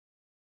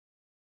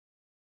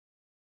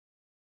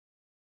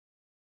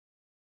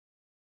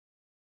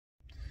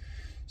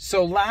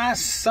So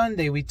last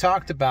Sunday we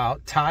talked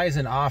about tithes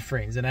and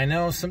offerings, and I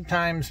know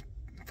sometimes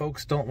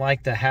folks don't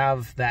like to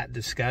have that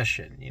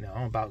discussion,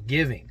 about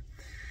giving.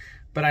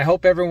 But I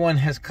hope everyone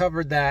has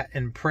covered that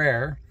in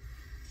prayer,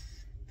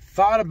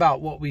 thought about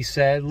what we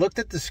said, looked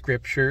at the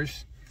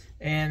scriptures,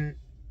 and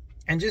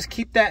just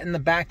keep that in the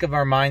back of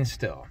our mind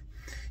still.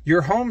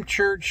 Your home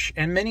church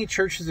and many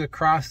churches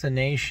across the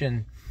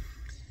nation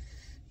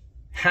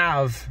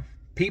have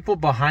people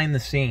behind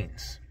the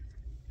scenes.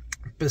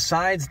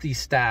 Besides the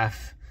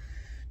staff,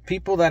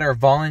 people that are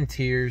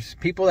volunteers,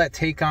 people that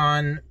take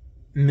on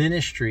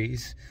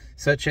ministries,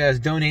 such as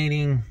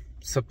donating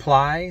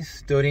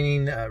supplies,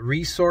 donating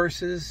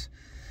resources,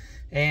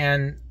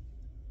 and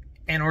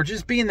or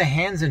just being the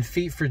hands and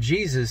feet for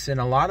Jesus in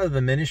a lot of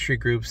the ministry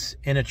groups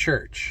in a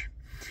church.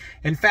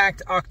 In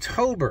fact,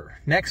 October,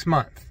 next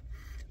month,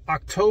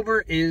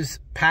 October is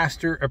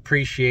Pastor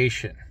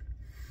Appreciation.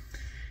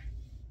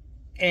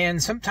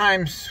 And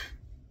sometimes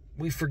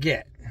we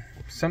forget.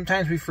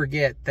 Sometimes we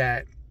forget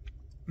that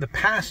the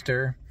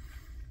pastor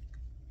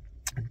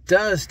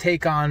does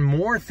take on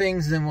more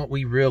things than what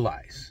we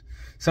realize.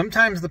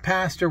 Sometimes the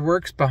pastor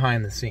works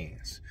behind the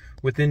scenes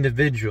with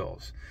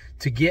individuals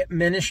to get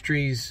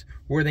ministries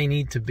where they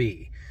need to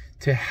be,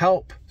 to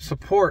help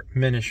support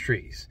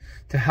ministries,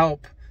 to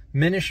help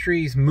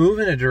ministries move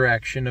in a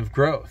direction of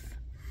growth.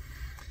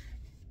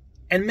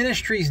 And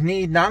ministries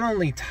need not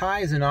only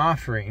tithes and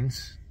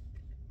offerings,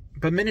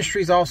 but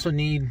ministries also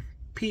need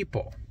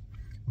people,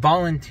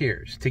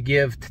 volunteers, to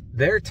give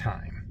their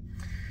time,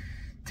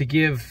 to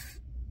give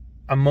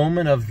a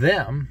moment of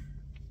them,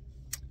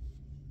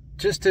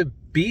 just to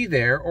be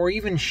there or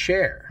even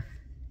share.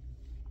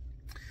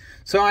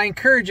 So I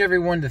encourage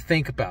everyone to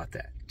think about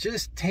that.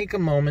 Just take a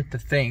moment to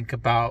think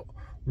about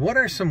what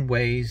are some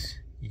ways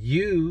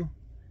you,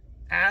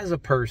 as a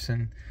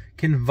person,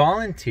 can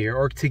volunteer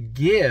or to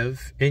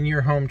give in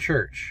your home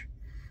church.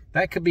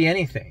 That could be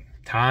anything.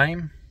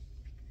 Time,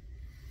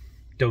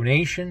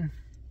 donation,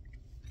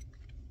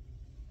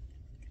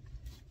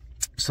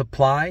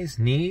 supplies,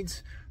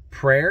 needs,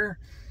 prayer.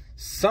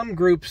 Some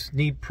groups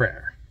need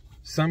prayer.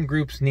 Some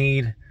groups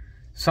need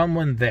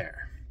someone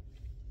there.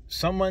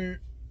 Someone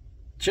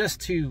just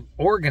to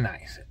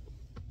organize it,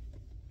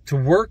 to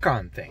work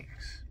on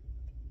things.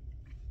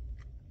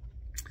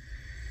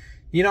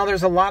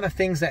 There's a lot of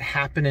things that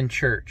happen in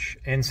church,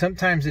 and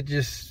sometimes it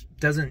just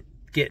doesn't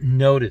get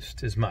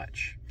noticed as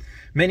much.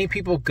 Many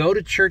people go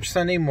to church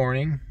Sunday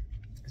morning,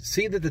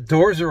 see that the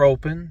doors are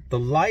open, the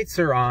lights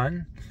are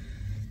on,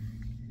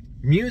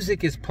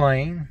 music is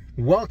playing,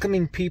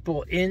 welcoming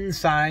people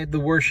inside the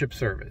worship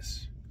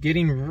service,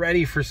 getting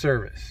ready for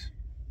service.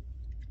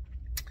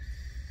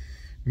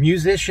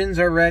 Musicians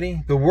are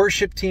ready, the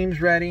worship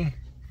team's ready,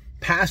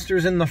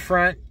 pastors in the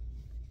front,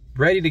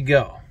 ready to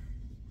go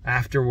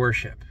after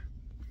worship.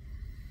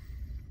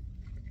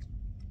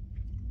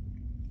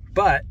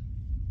 But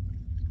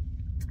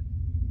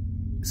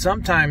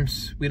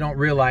sometimes we don't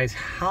realize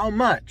how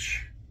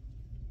much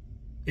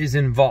is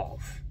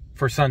involved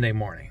for Sunday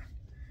morning.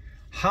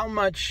 How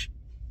much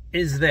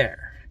is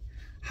there?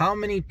 How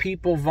many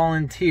people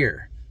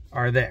volunteer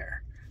are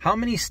there? How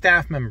many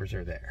staff members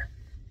are there?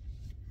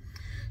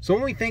 So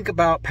when we think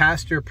about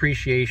pastor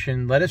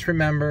appreciation, let us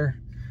remember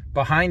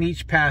behind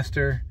each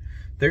pastor,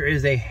 there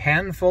is a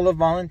handful of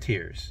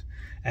volunteers,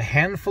 a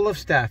handful of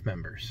staff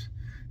members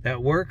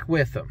that work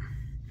with them,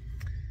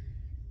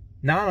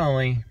 not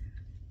only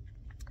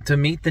to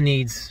meet the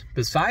needs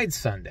besides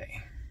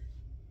Sunday,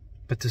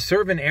 but to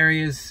serve in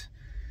areas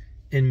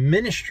in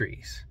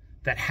ministries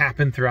that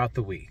happen throughout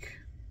the week.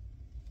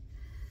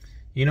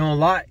 A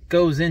lot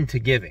goes into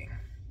giving.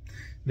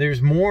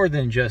 There's more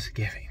than just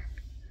giving.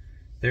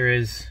 There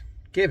is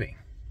giving.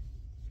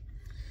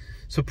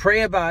 So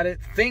pray about it,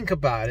 think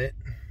about it,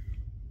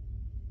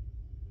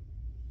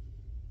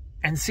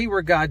 and see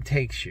where God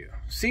takes you.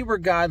 See where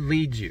God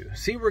leads you.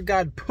 See where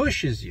God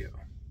pushes you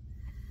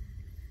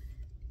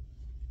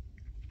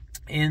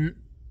in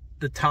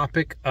the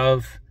topic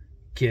of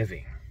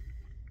giving.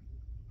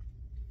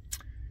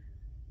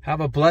 Have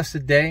a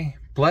blessed day,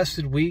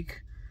 blessed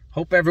week.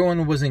 Hope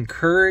everyone was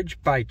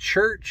encouraged by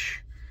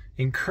church,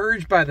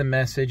 encouraged by the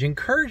message,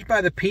 encouraged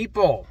by the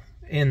people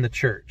in the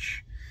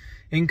church,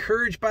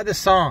 encouraged by the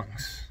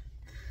songs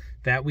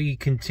that we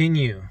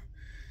continue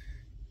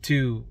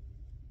to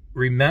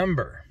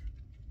remember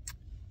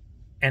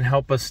and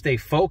help us stay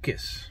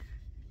focused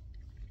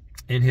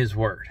in His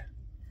Word.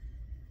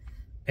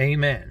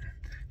 Amen.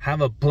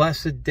 Have a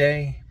blessed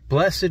day,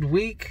 blessed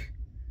week,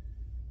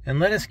 and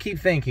let us keep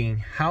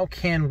thinking, how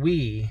can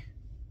we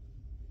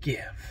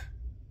give?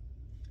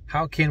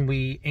 How can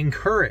we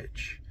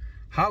encourage?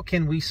 How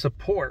can we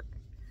support?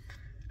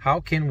 How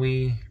can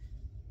we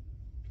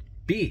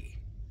be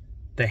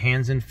the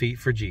hands and feet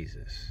for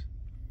Jesus?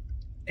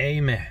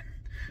 Amen.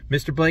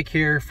 Mr. Blake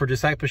here for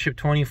Discipleship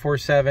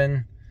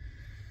 24/7.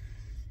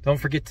 Don't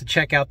forget to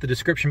check out the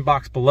description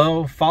box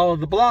below. Follow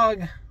the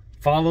blog.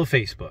 Follow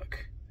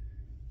Facebook.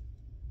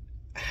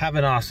 Have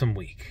an awesome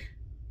week.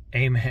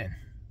 Amen.